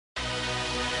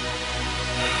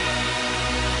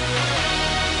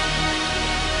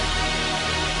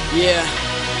Yeah.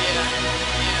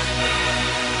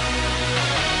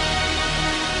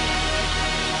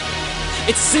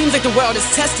 It seems like the world is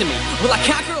testing me. Will I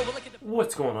conquer or will I get the...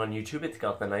 What's going on YouTube? It's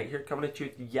Got the Night here, coming at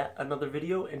you with yet another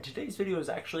video, and today's video is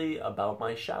actually about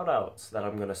my shoutouts that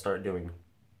I'm going to start doing.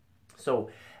 So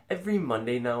every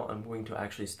Monday now I'm going to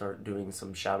actually start doing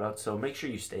some shoutouts, so make sure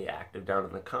you stay active down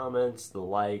in the comments, the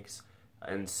likes,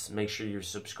 and make sure you're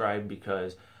subscribed,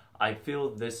 because I feel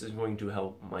this is going to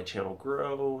help my channel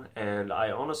grow, and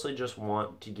I honestly just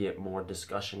want to get more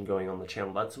discussion going on the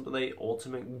channel. That's the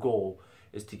ultimate goal,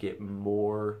 is to get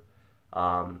more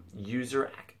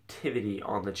user activity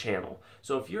on the channel.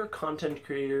 So if you're a content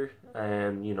creator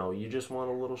and you just want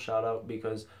a little shout out,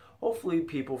 because hopefully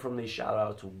people from these shout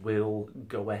outs will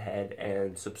go ahead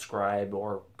and subscribe,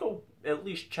 or go at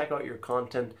least check out your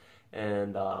content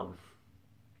and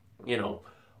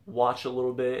watch a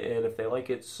little bit, and if they like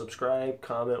it, subscribe,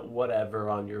 comment, whatever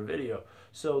on your video.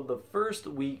 So the first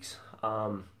week's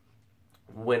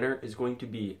winner is going to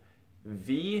be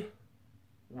VYNX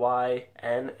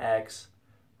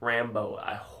Rambo.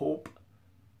 I hope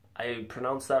I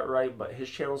pronounced that right, but his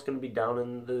channel is going to be down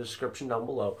in the description down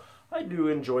below. I do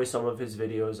enjoy some of his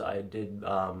videos. I did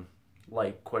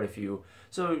like quite a few.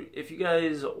 So if you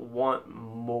guys want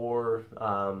more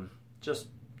just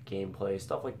gameplay,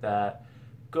 stuff like that,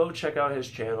 go check out his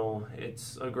channel.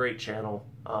 It's a great channel.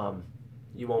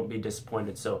 You won't be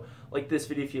disappointed. So like this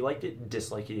video if you liked it,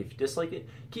 dislike it if you disliked it.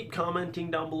 Keep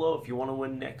commenting down below if you want to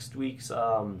win next week's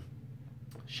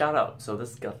shout out. So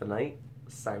this is Got the Night,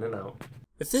 signing out.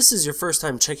 If this is your first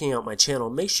time checking out my channel,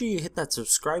 make sure you hit that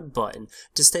subscribe button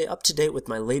to stay up to date with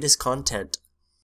my latest content.